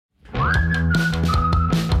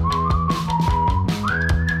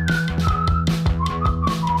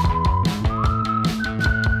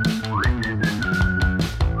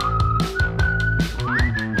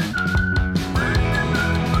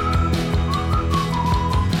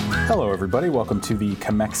Hello everybody, welcome to the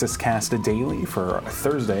Commexis Cast Daily for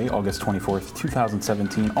Thursday, August 24th,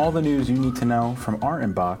 2017. All the news you need to know from our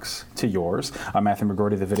inbox to yours. I'm Matthew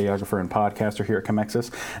McGrorty, the videographer and podcaster here at Commexis,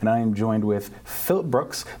 and I am joined with Phillip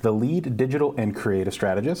Brooks, the lead digital and creative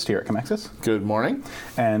strategist here at Commexis. Good morning.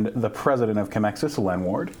 And the president of Commexis, Len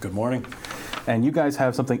Ward. Good morning. And you guys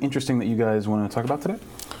have something interesting that you guys want to talk about today?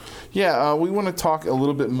 Yeah, we want to talk a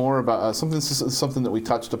little bit more about something that we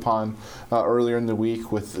touched upon earlier in the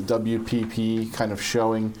week with WPP kind of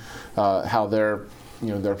showing how their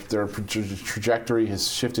trajectory has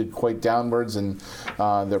shifted quite downwards and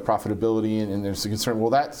their profitability, and there's a concern. Well,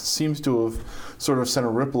 that seems to have sort of sent a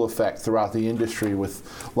ripple effect throughout the industry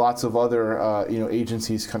with lots of other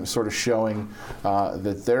agencies kind of sort of showing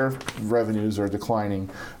that their revenues are declining,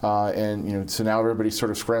 and so now everybody's sort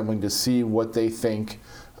of scrambling to see what they think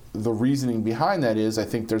the reasoning behind that is. I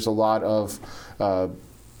think there's a lot of,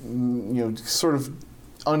 sort of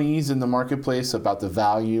unease in the marketplace about the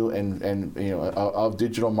value and of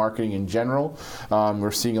digital marketing in general.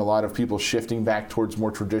 We're seeing a lot of people shifting back towards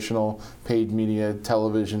more traditional paid media,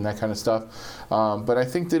 television, that kind of stuff. But I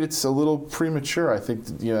think that it's a little premature. I think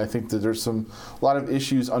that there's a lot of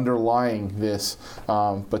issues underlying this.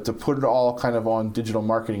 But to put it all kind of on digital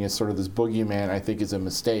marketing as sort of this boogeyman, I think is a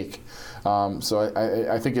mistake. So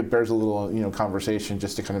I think it bears a little conversation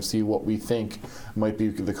just to kind of see what we think might be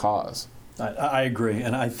the cause. I agree,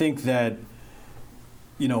 and I think that,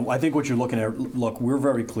 I think what you're looking at, look, we're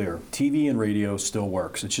very clear. TV and radio still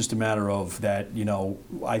works. It's just a matter of that,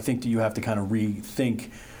 I think that you have to kind of rethink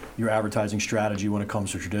your advertising strategy when it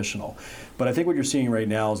comes to traditional. But I think what you're seeing right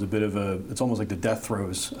now is a bit of it's almost like the death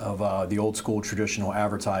throes of the old school traditional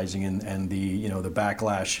advertising and the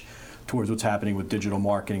backlash towards what's happening with digital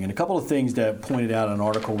marketing. And a couple of things that pointed out in an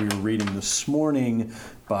article we were reading this morning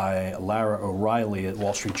by Lara O'Reilly at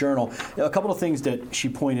Wall Street Journal. A couple of things that she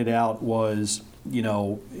pointed out was,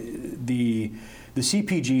 the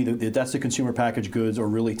CPG, that's the consumer packaged goods, are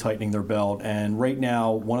really tightening their belt. And right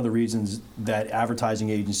now, one of the reasons that advertising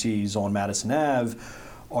agencies on Madison Ave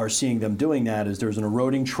are seeing them doing that is there's an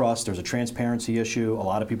eroding trust, there's a transparency issue. A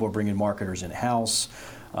lot of people are bringing marketers in-house.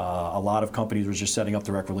 A lot of companies were just setting up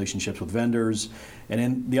direct relationships with vendors. And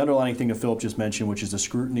then the underlying thing that Phillip just mentioned, which is the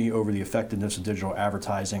scrutiny over the effectiveness of digital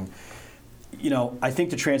advertising. I think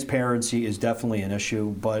the transparency is definitely an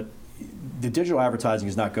issue, but the digital advertising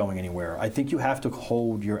is not going anywhere. I think you have to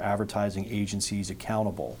hold your advertising agencies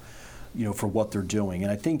accountable, for what they're doing.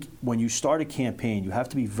 And I think when you start a campaign, you have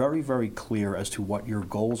to be very, very clear as to what your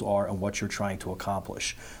goals are and what you're trying to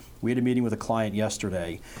accomplish. We had a meeting with a client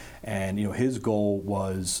yesterday, and his goal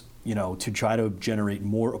was to try to generate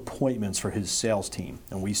more appointments for his sales team.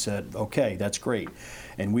 And we said, okay, that's great.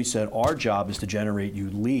 And we said our job is to generate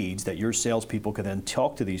you leads that your salespeople can then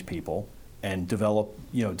talk to these people and develop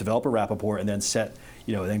a rapport, and then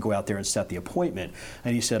then go out there and set the appointment.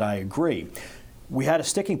 And he said, I agree. We had a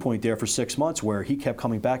sticking point there for 6 months where he kept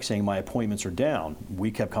coming back saying my appointments are down.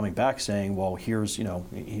 We kept coming back saying, well, here's your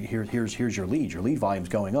lead. Your lead volume's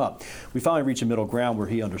going up. We finally reached a middle ground where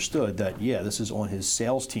he understood that, this is on his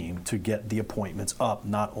sales team to get the appointments up,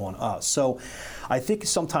 not on us. So I think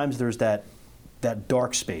sometimes there's that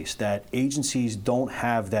dark space, that agencies don't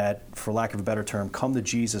have that, for lack of a better term, come to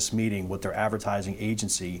Jesus meeting with their advertising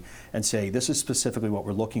agency and say, this is specifically what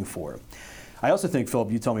we're looking for. I also think,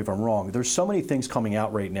 Phillip, you tell me if I'm wrong, there's so many things coming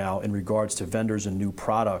out right now in regards to vendors and new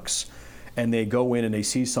products, and they go in and they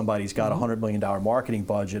see somebody's got a $100 million marketing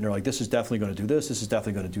budget, and they're like, this is definitely going to do this is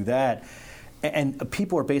definitely going to do that. And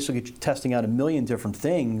people are basically testing out a million different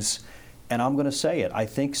things, and I'm going to say it. I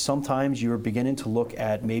think sometimes you're beginning to look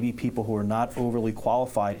at maybe people who are not overly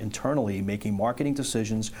qualified internally making marketing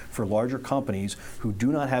decisions for larger companies who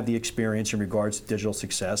do not have the experience in regards to digital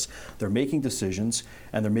success. They're making decisions,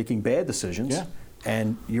 and they're making bad decisions. Yeah.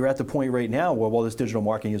 And you're at the point right now where, well, this digital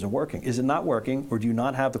marketing isn't working. Is it not working, or do you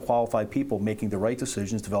not have the qualified people making the right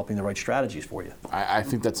decisions, developing the right strategies for you? I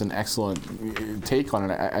think that's an excellent take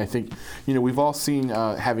on it. I think, we've all seen,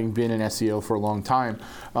 having been in SEO for a long time,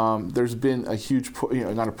 there's been a huge,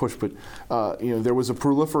 not a push, but, there was a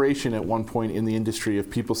proliferation at one point in the industry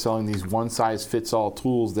of people selling these one-size-fits-all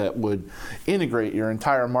tools that would integrate your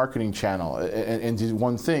entire marketing channel and do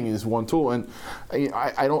one thing is one tool. And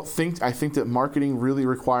I think that marketing really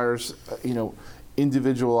requires,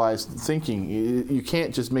 individualized thinking. You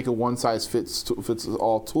can't just make a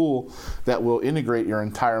one-size-fits-all tool that will integrate your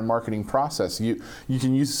entire marketing process. You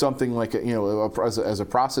can use something like as a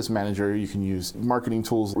process manager, you can use marketing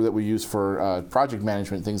tools that we use for project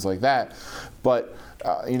management, things like that. But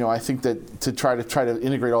I think that to try to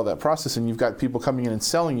integrate all that process, and you've got people coming in and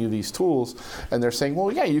selling you these tools, and they're saying,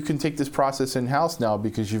 well, yeah, you can take this process in-house now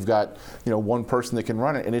because you've got one person that can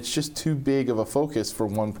run it, and it's just too big of a focus for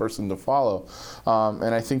one person to follow.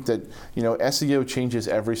 And I think that SEO changes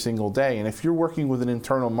every single day, and if you're working with an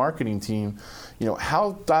internal marketing team,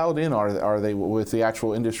 how dialed in are they with the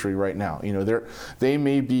actual industry right now? They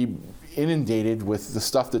may be inundated with the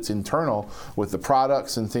stuff that's internal, with the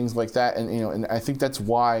products and things like that, and I think that's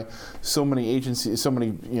why so many agencies, so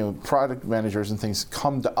many product managers and things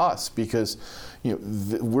come to us, because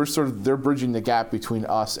they're bridging the gap between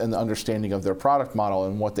us and the understanding of their product model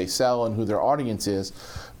and what they sell and who their audience is.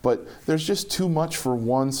 But there's just too much for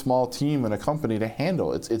one small team in a company to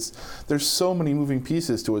handle. There's so many moving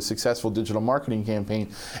pieces to a successful digital marketing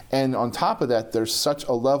campaign, and on top of that, there's such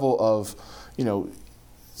a level of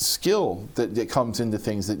skill that comes into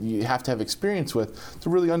things that you have to have experience with to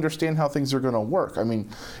really understand how things are going to work. I mean,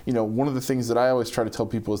 one of the things that I always try to tell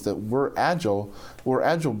people is that we're agile. We're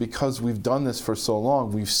agile because we've done this for so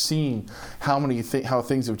long. We've seen how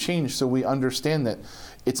things have changed, so we understand that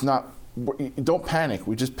it's not. Don't panic.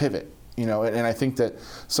 We just pivot. And I think that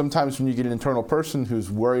sometimes when you get an internal person who's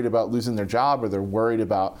worried about losing their job, or they're worried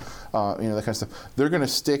about that kind of stuff, they're going to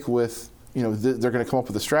stick with. They're going to come up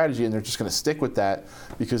with a strategy, and they're just going to stick with that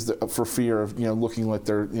because for fear of looking like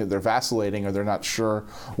they're vacillating, or they're not sure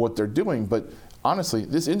what they're doing. But honestly,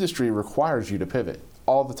 this industry requires you to pivot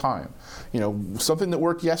all the time. Something that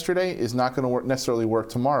worked yesterday is not going to necessarily work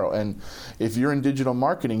tomorrow. And if you're in digital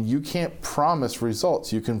marketing, you can't promise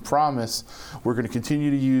results. You can promise we're going to continue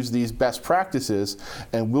to use these best practices,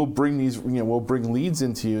 and we'll bring we'll bring leads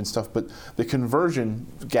into you and stuff. But the conversion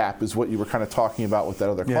gap is what you were kind of talking about with that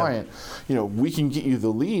other client. We can get you the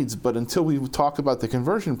leads, but until we talk about the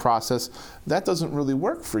conversion process, that doesn't really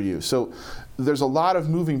work for you. So there's a lot of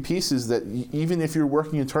moving pieces that even if you're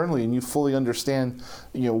working internally and you fully understand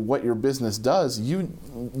what your business does, you're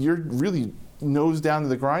really nose down to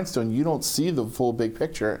the grindstone. You don't see the full big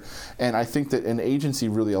picture, and I think that an agency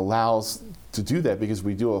really allows to do that, because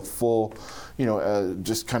we do a full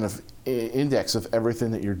just kind of index of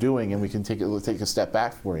everything that you're doing, and we can take a step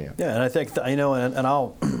back for you. Yeah, and I think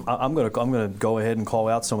I'm going to go ahead and call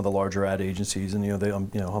out some of the larger ad agencies, and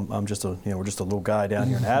I'm just we're just a little guy down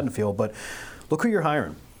here in Haddonfield, but look who you're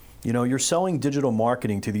hiring. You're selling digital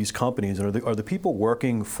marketing to these companies, and are the people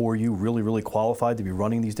working for you really, really qualified to be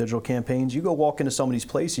running these digital campaigns? You go walk into some of these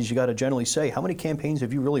places, you got to generally say, how many campaigns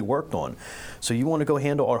have you really worked on? So you want to go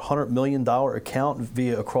handle our $100 million account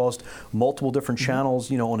across multiple different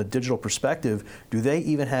channels, on a digital perspective. Do they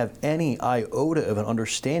even have any iota of an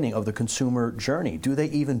understanding of the consumer journey? Do they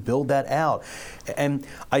even build that out? And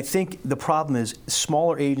I think the problem is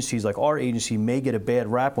smaller agencies like our agency may get a bad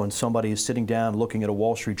rap when somebody is sitting down looking at a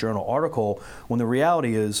Wall Street Journal article, when the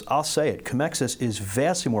reality is, I'll say it, Commexis is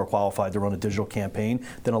vastly more qualified to run a digital campaign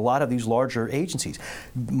than a lot of these larger agencies.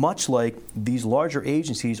 Much like these larger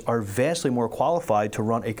agencies are vastly more qualified to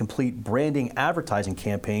run a complete branding advertising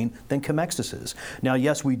campaign than Commexis is. Now,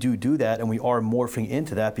 yes, we do that, and we are morphing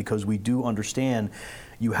into that because we do understand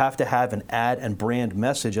you have to have an ad and brand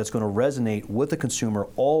message that's going to resonate with the consumer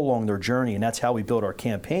all along their journey, and that's how we build our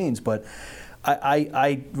campaigns. But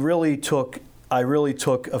I really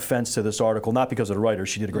took offense to this article, not because of the writer,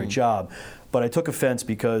 she did a great job, but I took offense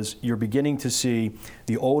because you're beginning to see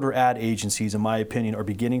the older ad agencies, in my opinion, are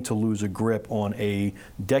beginning to lose a grip on a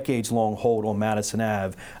decades-long hold on Madison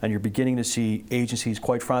Ave, and you're beginning to see agencies,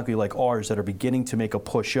 quite frankly, like ours, that are beginning to make a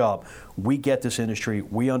push up. We get this industry,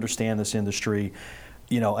 we understand this industry,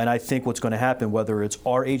 and I think what's going to happen, whether it's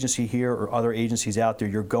our agency here or other agencies out there,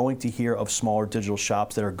 you're going to hear of smaller digital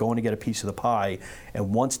shops that are going to get a piece of the pie,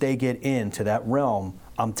 and once they get into that realm,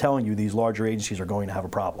 I'm telling you, these larger agencies are going to have a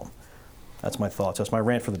problem. That's my thoughts. That's my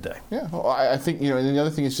rant for the day. Yeah, well, I think, and the other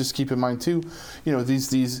thing is just keep in mind too,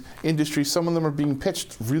 these industries, some of them are being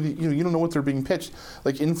pitched really, you don't know what they're being pitched.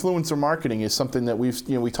 Like influencer marketing is something that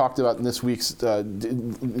we talked about in this week's, the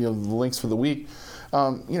links for the week.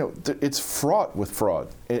 It's fraught with fraud,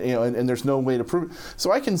 and there's no way to prove it.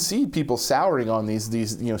 So I can see people souring on these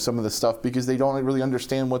some of the stuff because they don't really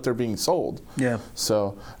understand what they're being sold. Yeah.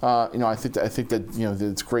 So I think that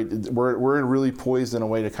it's great. We're really poised in a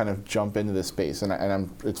way to kind of jump into this space, and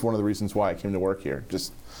it's one of the reasons why I came to work here.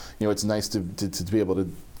 Just it's nice to be able to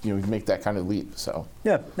make that kind of leap. So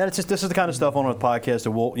yeah, and this is the kind of stuff on our podcast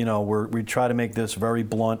that we try to make this very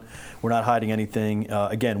blunt. We're not hiding anything.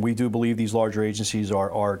 Again, we do believe these larger agencies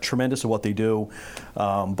are tremendous at what they do.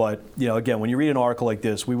 But again, when you read an article like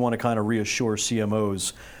this, we want to kind of reassure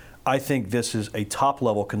CMOs. I think this is a top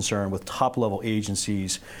level concern with top level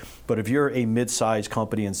agencies. But if you're a mid-sized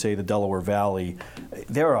company in, say, the Delaware Valley,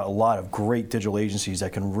 there are a lot of great digital agencies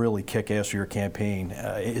that can really kick ass for your campaign,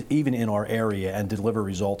 even in our area, and deliver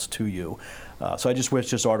results to you. So I just wish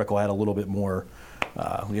this article had a little bit more,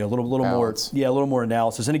 a little more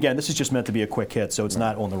analysis. And again, this is just meant to be a quick hit, so it's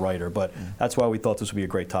not on the writer. But that's why we thought this would be a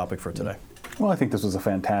great topic for today. Well, I think this was a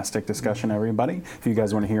fantastic discussion, everybody. If you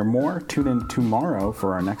guys want to hear more, tune in tomorrow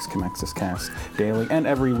for our next Commexis Cast Daily and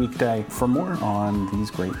every weekday for more on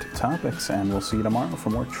these great topics. And we'll see you tomorrow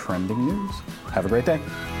for more trending news. Have a great day.